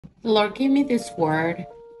The Lord gave me this word,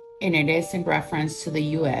 and it is in reference to the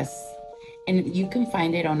U.S., and you can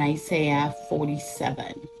find it on Isaiah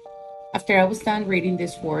 47. After I was done reading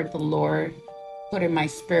this word, the Lord put in my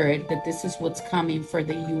spirit that this is what's coming for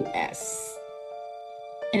the U.S.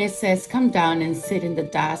 And it says, "Come down and sit in the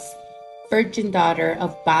dust, virgin daughter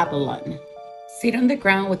of Babylon. Sit on the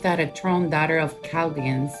ground without a throne, daughter of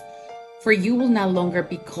Chaldeans, for you will no longer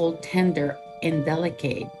be called tender and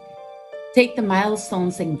delicate. Take the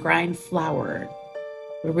milestones and grind flour.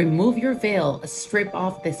 Remove your veil, strip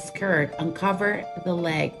off the skirt, uncover the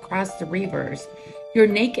leg, cross the rivers. Your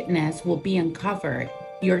nakedness will be uncovered.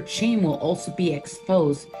 Your shame will also be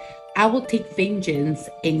exposed. I will take vengeance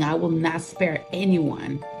and I will not spare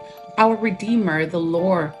anyone. Our Redeemer, the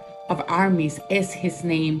Lord of armies, is his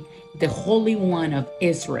name, the Holy One of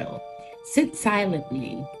Israel. Sit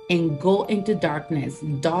silently and go into darkness,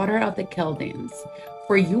 daughter of the Chaldeans,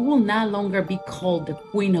 for you will no longer be called the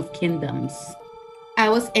Queen of Kingdoms. I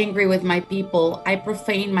was angry with my people. I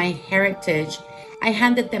profaned my heritage. I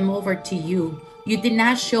handed them over to you. You did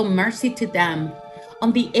not show mercy to them.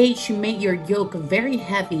 On the age you made your yoke very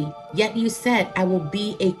heavy, yet you said, I will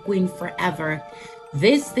be a queen forever.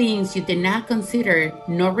 These things you did not consider,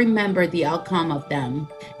 nor remember the outcome of them.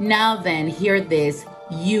 Now then, hear this,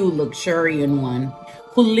 you luxuriant one,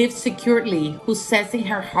 who lives securely, who says in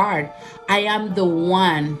her heart, I am the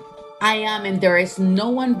one. I am, and there is no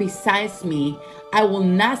one besides me. I will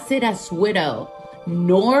not sit as widow,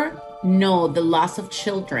 nor know the loss of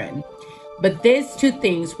children. But these two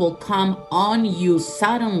things will come on you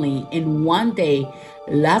suddenly in one day,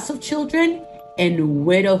 loss of children and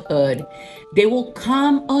widowhood. They will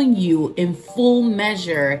come on you in full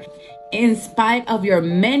measure, in spite of your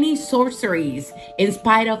many sorceries, in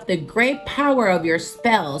spite of the great power of your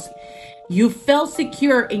spells. You felt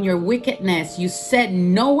secure in your wickedness. You said,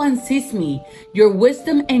 no one sees me. Your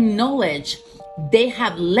wisdom and knowledge, they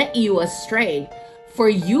have led you astray. For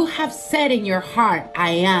you have said in your heart,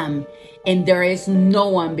 I am, and there is no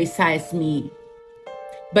one besides me.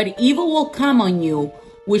 But evil will come on you,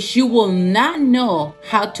 which you will not know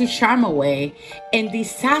how to charm away, and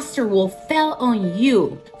disaster will fall on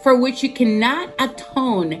you, for which you cannot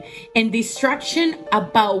atone, and destruction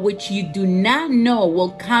about which you do not know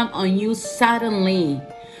will come on you suddenly.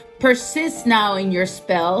 Persist now in your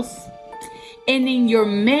spells and in your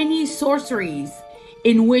many sorceries,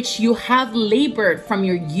 in which you have labored from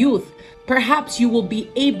your youth. Perhaps you will be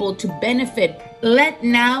able to benefit. Let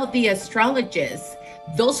now the astrologers,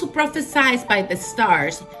 those who prophesy by the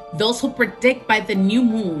stars, those who predict by the new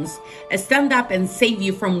moons, stand up and save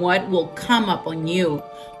you from what will come upon you.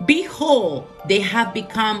 Behold, they have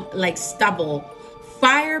become like stubble.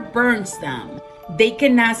 Fire burns them. They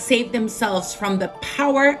cannot save themselves from the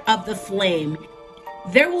power of the flame.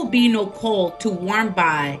 There will be no coal to warm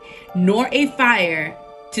by, nor a fire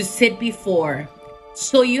to sit before.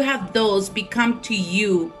 So you have those become to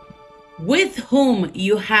you with whom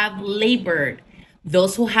you have labored,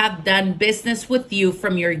 those who have done business with you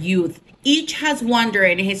from your youth. Each has wandered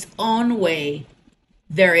in his own way.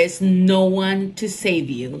 There is no one to save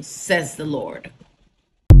you, says the Lord.